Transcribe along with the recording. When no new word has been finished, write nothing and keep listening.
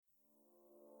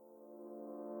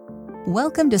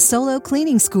Welcome to Solo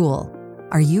Cleaning School.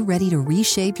 Are you ready to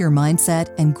reshape your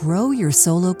mindset and grow your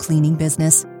solo cleaning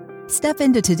business? Step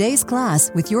into today's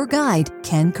class with your guide,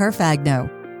 Ken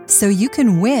Carfagno, so you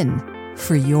can win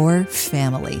for your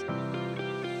family.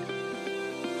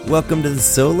 Welcome to the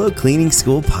Solo Cleaning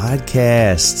School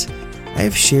podcast. I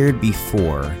have shared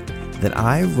before that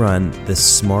I run the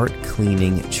Smart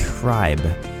Cleaning Tribe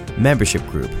membership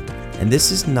group, and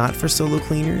this is not for solo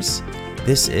cleaners.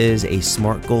 This is a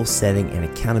SMART goal setting and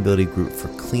accountability group for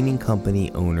cleaning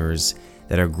company owners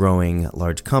that are growing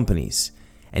large companies.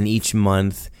 And each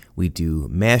month we do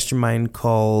mastermind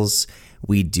calls,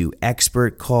 we do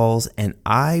expert calls, and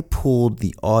I pulled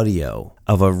the audio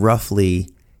of a roughly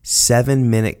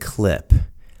 7-minute clip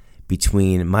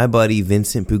between my buddy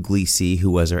Vincent Puglisi,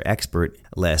 who was our expert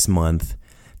last month,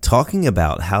 talking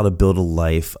about how to build a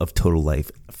life of total life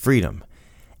freedom.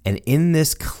 And in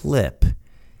this clip,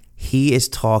 he is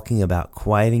talking about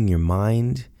quieting your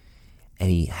mind,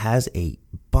 and he has a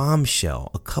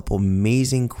bombshell, a couple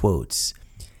amazing quotes.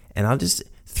 And I'll just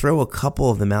throw a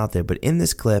couple of them out there. But in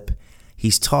this clip,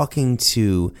 he's talking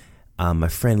to my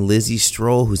friend Lizzie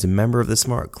Stroll, who's a member of the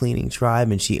Smart Cleaning Tribe,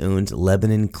 and she owns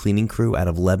Lebanon Cleaning Crew out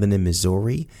of Lebanon,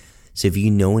 Missouri. So if you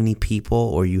know any people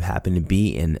or you happen to be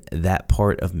in that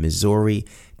part of Missouri,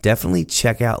 definitely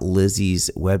check out Lizzie's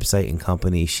website and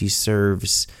company. She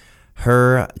serves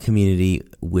her community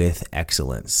with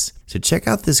excellence. So check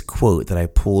out this quote that I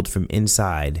pulled from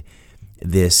inside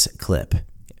this clip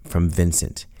from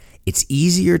Vincent. It's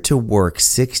easier to work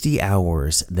 60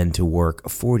 hours than to work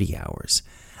 40 hours.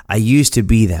 I used to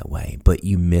be that way, but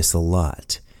you miss a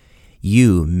lot.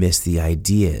 You miss the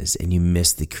ideas and you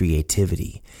miss the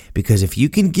creativity. Because if you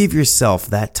can give yourself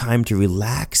that time to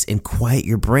relax and quiet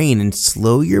your brain and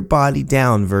slow your body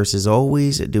down versus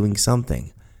always doing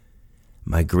something,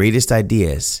 my greatest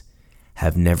ideas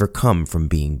have never come from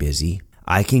being busy.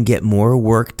 I can get more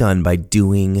work done by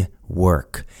doing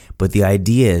work, but the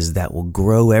ideas that will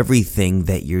grow everything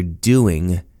that you're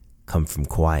doing come from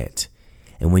quiet.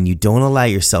 And when you don't allow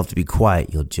yourself to be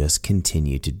quiet, you'll just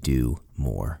continue to do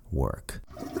more work.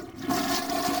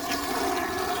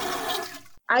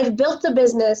 I've built a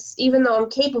business, even though I'm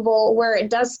capable, where it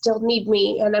does still need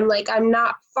me. And I'm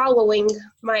not following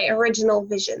my original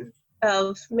vision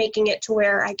of making it to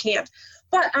where I can't.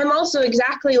 But I'm also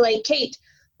exactly like Kate,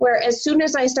 where as soon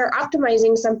as I start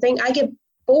optimizing something, I get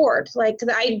bored. Like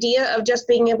the idea of just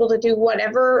being able to do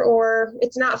whatever, or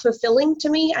it's not fulfilling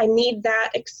to me. I need that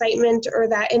excitement or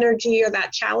that energy or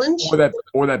that challenge.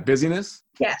 Or that busyness?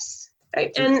 Yes.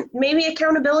 And maybe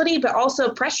accountability, but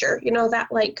also pressure, Do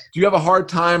you have a hard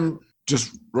time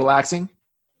just relaxing?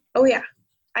 Oh yeah.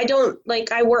 I don't,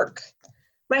 I work.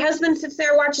 My husband sits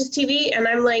there, watches TV, and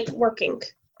I'm working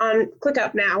on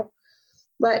ClickUp now.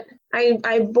 But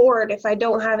I'm bored if I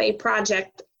don't have a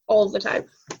project all the time.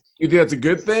 You think that's a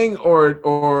good thing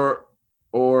or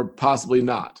possibly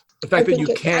not? The fact that you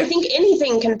can't. I think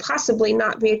anything can possibly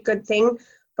not be a good thing,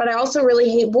 but I also really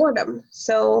hate boredom.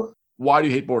 So why do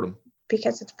you hate boredom?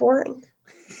 Because it's boring.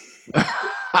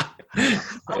 I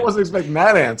wasn't expecting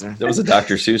that answer. That was a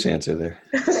Dr. Seuss answer there.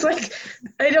 It's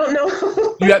I don't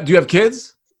know. Do you have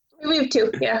kids? We have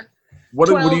 2, yeah. What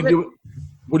do you do?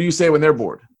 What do you say when they're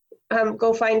bored?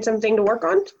 Go find something to work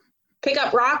on. Pick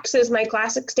up rocks is my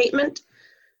classic statement.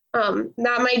 Not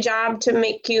my job to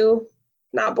make you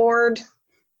not bored.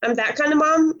 I'm that kind of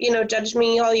mom. Judge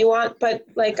me all you want, but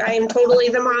I am totally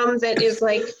the mom that is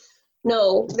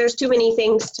no, there's too many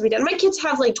things to be done. My kids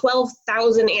have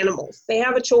 12,000 animals. They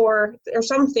have a chore or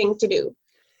something to do.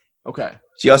 Okay.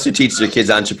 She also teaches her kids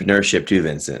entrepreneurship too,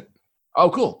 Vincent. Oh,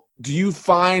 cool. Do you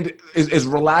find is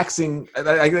relaxing?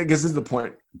 I guess this is the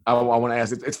point I want to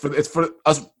ask. It's for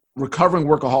us recovering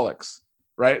workaholics,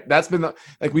 right? That's been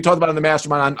we talked about in the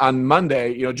mastermind on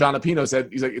Monday. John Apino said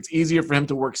he's it's easier for him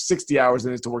to work 60 hours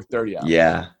than it is to work 30 hours.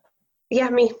 Yeah.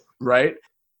 Yeah, me. Right.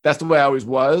 That's the way I always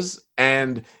was,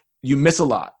 and you miss a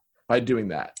lot by doing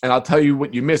that. And I'll tell you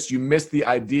what you miss. You miss the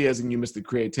ideas and you miss the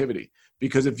creativity.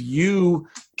 Because if you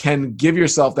can give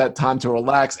yourself that time to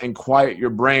relax and quiet your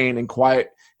brain and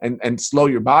and slow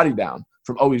your body down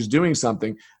from always doing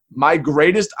something, my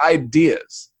greatest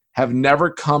ideas have never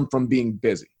come from being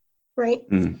busy. Right.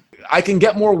 I can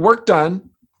get more work done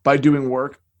by doing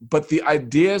work, but the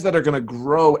ideas that are going to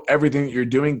grow everything that you're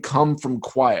doing come from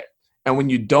quiet. And when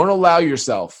you don't allow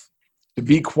yourself to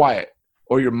be quiet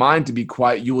or your mind to be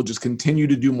quiet, you will just continue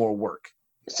to do more work.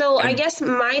 So I guess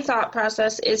my thought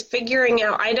process is figuring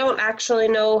out, I don't actually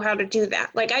know how to do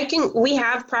that. We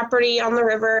have property on the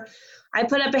river. I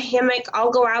put up a hammock,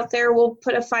 I'll go out there, we'll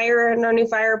put a fire in our new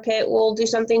fire pit, we'll do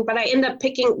something, but I end up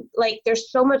picking, like,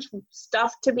 there's so much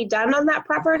stuff to be done on that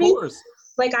property. Of course.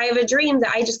 Like, I have a dream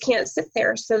that I just can't sit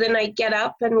there. So then I get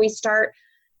up and we start,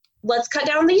 let's cut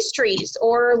down these trees,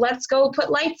 or let's go put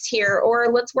lights here,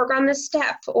 or let's work on this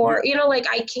step, or, you know, like,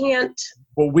 I can't.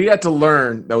 What we had to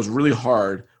learn that was really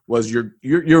hard was you're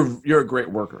a great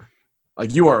worker.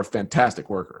 Like, you are a fantastic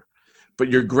worker, but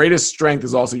your greatest strength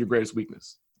is also your greatest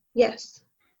weakness. Yes.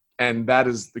 And that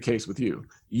is the case with you.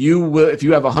 You will, if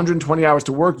you have 120 hours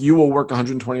to work, you will work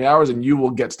 120 hours and you will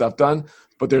get stuff done,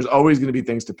 but there's always going to be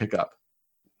things to pick up.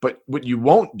 But what you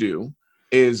won't do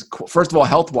is, first of all,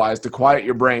 health-wise, to quiet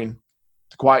your brain,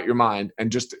 to quiet your mind,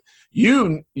 and just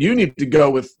you need to go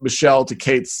with Michelle to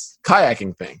Kate's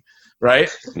kayaking thing, right?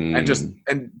 And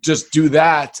just do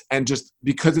that, and just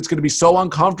because it's going to be so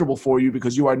uncomfortable for you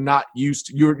because you are not used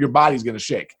to, your body's going to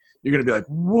shake. You're going to be like,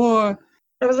 what?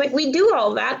 I was like, we do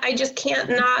all that. I just can't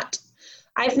not.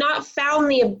 I've not found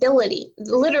the ability,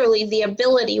 literally the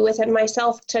ability within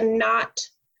myself to not.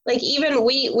 Like, even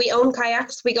we own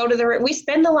kayaks. We go to we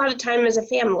spend a lot of time as a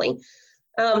family,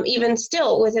 even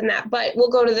still within that. But we'll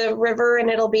go to the river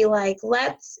and it'll be like,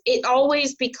 it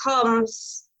always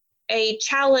becomes a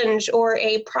challenge or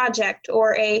a project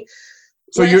or a.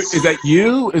 So is that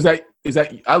you? Is that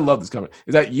I love this comment.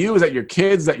 Is that you? Is that your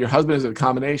kids? Is that your husband? Is it a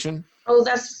combination? Oh,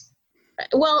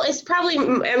 well, it's probably,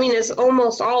 I mean, it's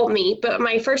almost all me, but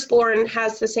my firstborn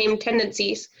has the same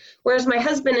tendencies, whereas my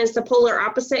husband is the polar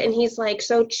opposite, and he's like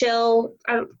so chill.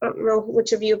 I don't know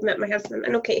which of you have met my husband.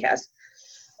 I know Kate has.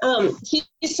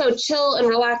 He's so chill and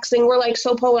relaxing. We're like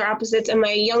so polar opposites, and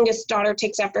my youngest daughter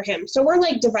takes after him. So we're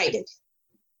like divided.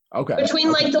 Okay.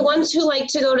 Between like the ones who like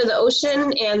to go to the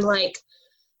ocean and like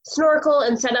snorkel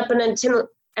and set up an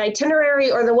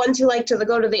itinerary, or the ones who like to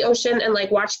go to the ocean and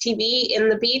like watch TV in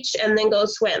the beach and then go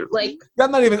swim. Like, I'm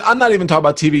not even talking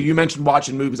about TV. You mentioned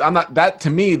watching movies. To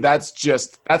me,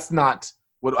 that's not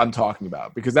what I'm talking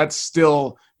about, because that's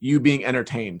still you being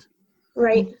entertained.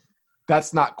 Right.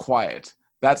 That's not quiet.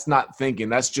 That's not thinking.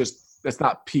 That's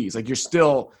not peace. Like,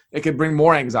 it could bring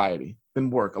more anxiety than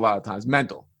work a lot of times,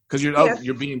 mental, because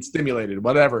you're being stimulated,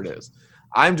 whatever it is.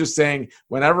 I'm just saying,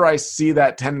 whenever I see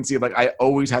that tendency of like, I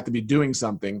always have to be doing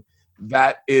something,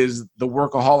 that is the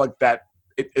workaholic, that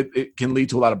it can lead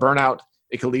to a lot of burnout.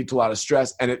 It can lead to a lot of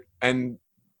stress, and I'm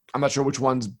not sure which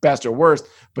one's best or worst,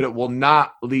 but it will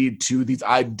not lead to these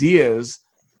ideas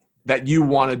that you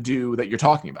want to do that you're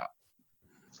talking about.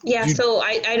 Yeah. So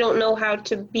I don't know how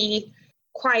to be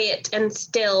quiet and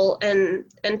still and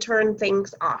turn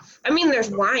things off. I mean,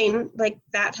 there's wine, like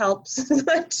that helps.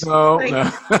 No.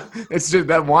 It's just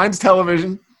that wine's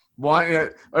television. Wine?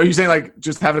 Are you saying like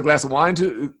just having a glass of wine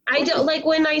too? I don't, like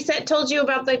when I told you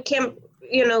about the camp,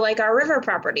 you know, like our river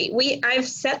property. I've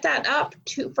set that up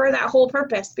for that whole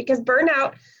purpose, because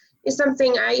burnout is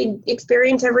something I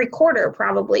experience every quarter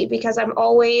probably, because I'm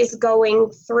always going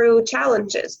through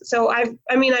challenges. So I've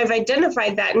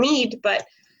identified that need, but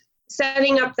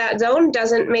setting up that zone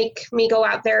doesn't make me go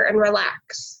out there and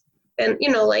relax. And,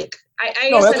 you know, like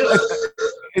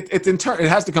it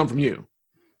has to come from you.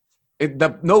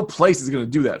 No place is going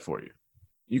to do that for you.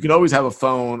 You can always have a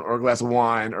phone or a glass of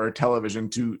wine or a television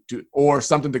to or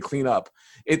something to clean up.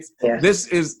 This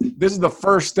is the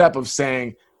first step of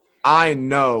saying, I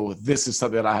know this is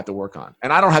something that I have to work on.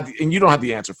 And you don't have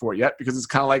the answer for it yet, because it's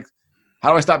kind of like,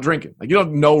 how do I stop drinking? Like, you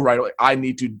don't know right away, I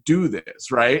need to do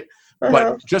this, right?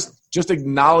 But just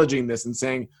acknowledging this and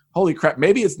saying, holy crap,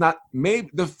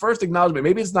 the first acknowledgement,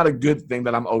 maybe it's not a good thing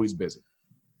that I'm always busy.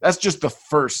 That's just the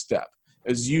first step,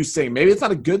 as you say, maybe it's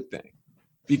not a good thing,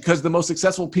 because the most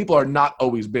successful people are not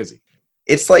always busy.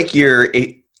 It's like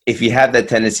if you have that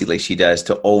tendency like she does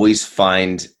to always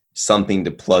find something to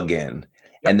plug in,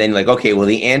 and then like, okay, well,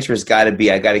 the answer has got to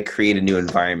be, I got to create a new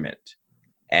environment.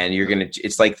 And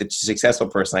it's like the successful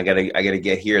person, I gotta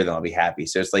get here, then I'll be happy.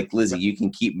 So it's like, Lizzie, you can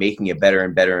keep making a better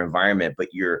and better environment, but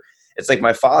it's like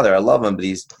my father, I love him, but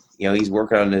he's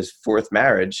working on his fourth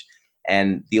marriage,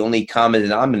 and the only common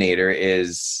denominator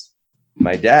is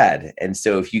my dad. And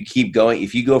so if you keep going,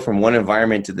 if you go from one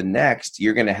environment to the next,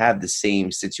 you're going to have the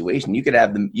same situation.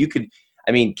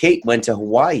 Kate went to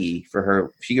Hawaii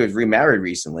she was remarried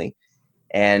recently,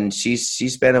 and she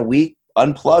spent a week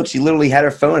unplugged. She literally had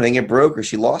her phone, I think it broke or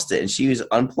she lost it, and she was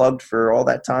unplugged for all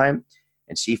that time.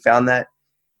 And she found that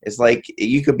it's like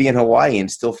you could be in Hawaii and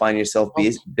still find yourself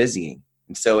busying.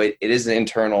 And so it is an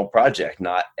internal project,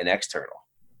 not an external.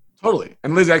 Totally.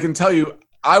 And Lizzie, I can tell you,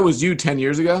 I was you 10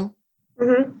 years ago.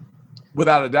 Mm-hmm.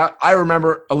 Without a doubt. I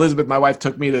remember Elizabeth, my wife,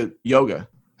 took me to yoga.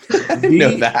 I didn't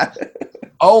know that.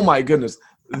 Oh my goodness.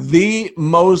 the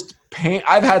most pain.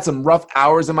 I've had some rough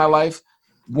hours in my life.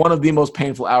 One of the most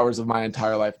painful hours of my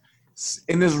entire life.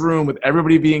 In this room with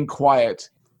everybody being quiet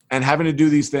and having to do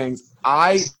these things,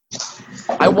 I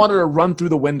wanted to run through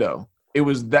the window. It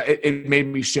was that it made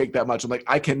me shake that much. I'm like,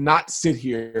 I cannot sit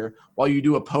here while you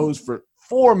do a pose for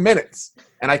 4 minutes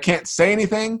and I can't say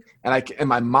anything and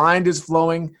my mind is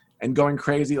flowing and going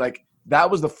crazy. Like,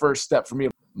 that was the first step for me.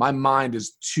 My mind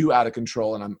is too out of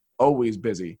control and I'm always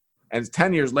busy. And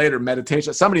 10 years later,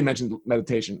 meditation. Somebody mentioned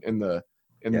meditation in the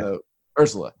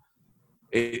Ursula.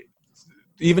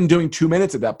 Even doing 2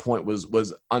 minutes at that point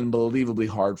was unbelievably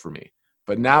hard for me.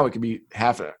 But now it can be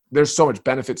there's so much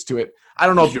benefits to it. I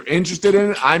don't know if you're interested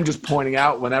in it. I'm just pointing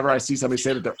out whenever I see somebody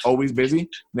say that they're always busy and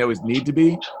they always need to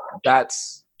be,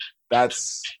 that's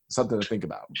something to think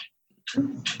about.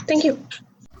 Thank you.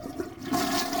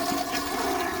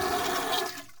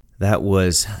 That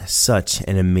was such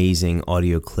an amazing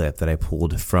audio clip that I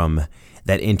pulled from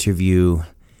that interview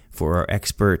for our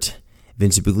expert,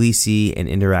 Vincent Puglisi, and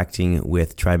interacting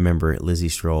with tribe member Lizzie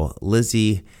Stroll.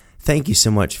 Lizzie, thank you so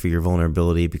much for your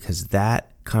vulnerability, because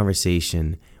that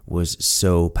conversation was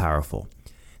so powerful.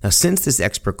 Now, since this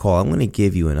expert call, I'm going to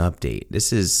give you an update.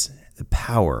 This is the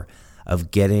power of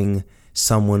getting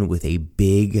someone with a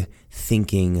big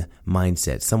thinking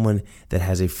mindset, someone that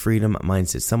has a freedom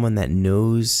mindset, someone that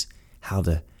knows how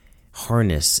to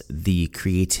harness the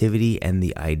creativity and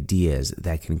the ideas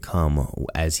that can come,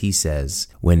 as he says,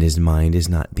 when his mind is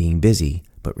not being busy,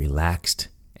 but relaxed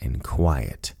and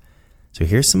quiet. So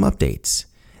here's some updates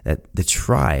that the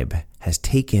tribe has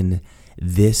taken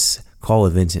this call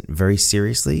with Vincent very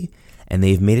seriously, and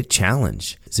they've made a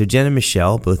challenge. So Jen and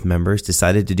Michelle, both members,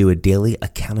 decided to do a daily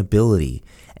accountability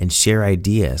and share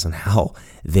ideas on how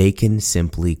they can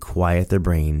simply quiet their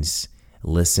brains,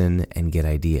 listen, and get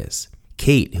ideas.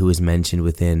 Kate, who was mentioned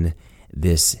within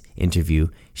this interview,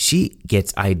 she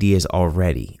gets ideas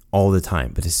already all the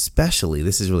time, but especially,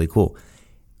 this is really cool,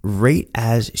 right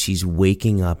as she's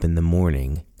waking up in the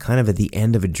morning, kind of at the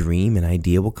end of a dream, an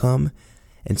idea will come.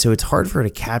 And so it's hard for her to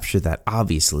capture that,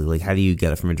 obviously. Like, how do you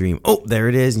get it from a dream? Oh, there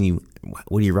it is. And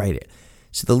what do you write it?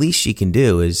 So the least she can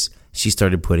do is she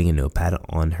started putting a notepad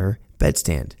on her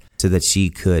bedstand so that she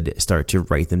could start to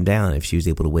write them down. If she was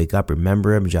able to wake up,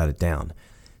 remember them, jot it down.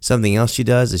 Something else she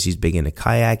does is she's big into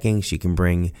kayaking. She can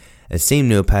bring the same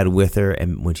notepad with her,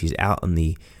 and when she's out in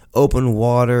the open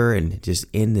water and just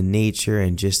in the nature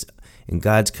and just in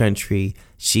God's country,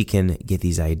 she can get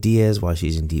these ideas while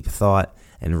she's in deep thought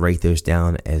and write those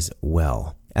down as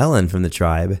well. Ellen from the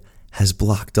tribe has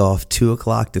blocked off 2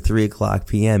 o'clock to 3 o'clock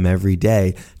p.m. every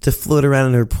day to float around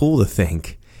in her pool to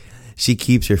think. She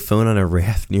keeps her phone on a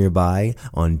raft nearby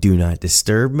on Do Not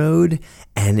Disturb mode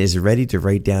and is ready to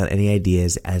write down any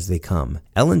ideas as they come.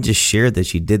 Ellen just shared that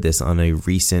she did this on a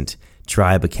recent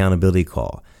tribe accountability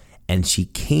call, and she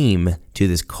came to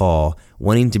this call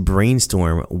wanting to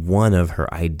brainstorm one of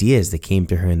her ideas that came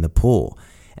to her in the pool.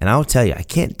 And I'll tell you, I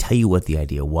can't tell you what the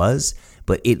idea was,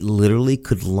 but it literally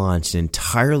could launch an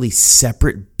entirely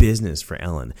separate business for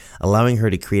Ellen, allowing her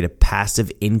to create a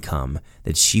passive income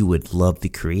that she would love to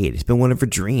create. It's been one of her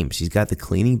dreams. She's got the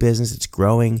cleaning business. It's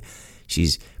growing.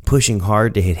 She's pushing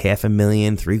hard to hit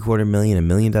 $500,000, $750,000, $1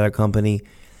 million company.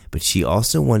 But she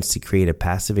also wants to create a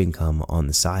passive income on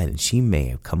the side, and she may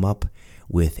have come up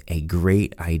with a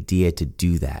great idea to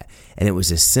do that. And it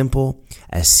was as simple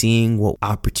as seeing what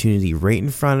opportunity right in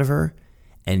front of her,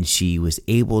 and she was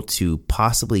able to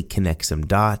possibly connect some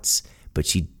dots, but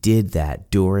she did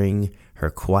that during her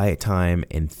quiet time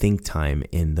and think time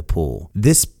in the pool.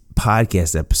 This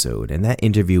podcast episode and that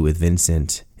interview with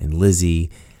Vincent and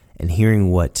Lizzie, and hearing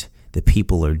what the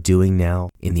people are doing now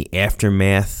in the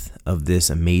aftermath of this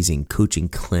amazing coaching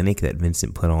clinic that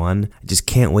Vincent put on, I just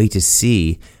can't wait to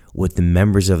see what the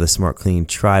members of the Smart Cleaning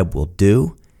Tribe will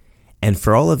do. And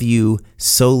for all of you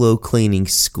Solo Cleaning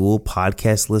School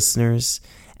podcast listeners,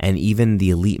 and even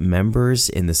the elite members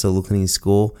in the Solo Cleaning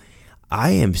School,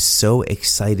 I am so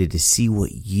excited to see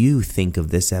what you think of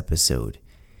this episode.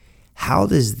 How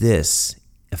does this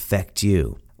affect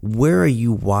you? Where are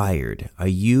you wired? Are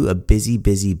you a busy,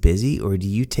 or do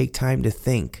you take time to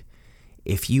think?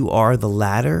 If you are the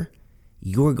latter,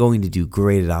 you're going to do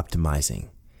great at optimizing.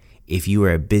 If you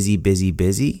are a busy,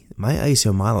 my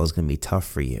ISO model is going to be tough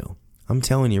for you. I'm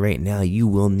telling you right now, you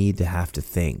will need to have to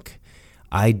think.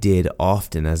 I did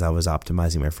often as I was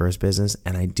optimizing my first business,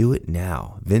 and I do it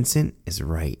now. Vincent is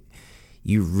right.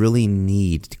 You really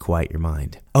need to quiet your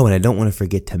mind. Oh, and I don't want to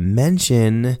forget to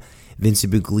mention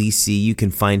Vincent Puglisi. You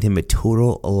can find him at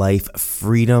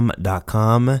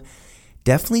totallifefreedom.com.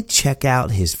 Definitely check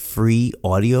out his free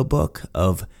audiobook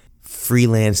of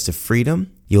Freelance to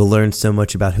Freedom. You'll learn so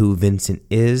much about who Vincent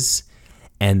is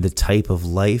and the type of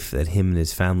life that him and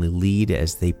his family lead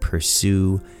as they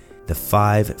pursue the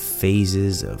 5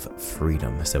 phases of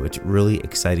freedom. So it's really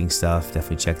exciting stuff.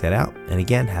 Definitely check that out. And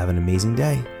again, have an amazing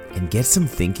day and get some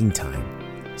thinking time.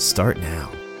 Start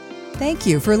now. Thank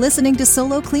you for listening to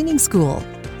Solo Cleaning School.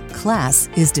 Class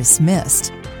is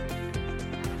dismissed.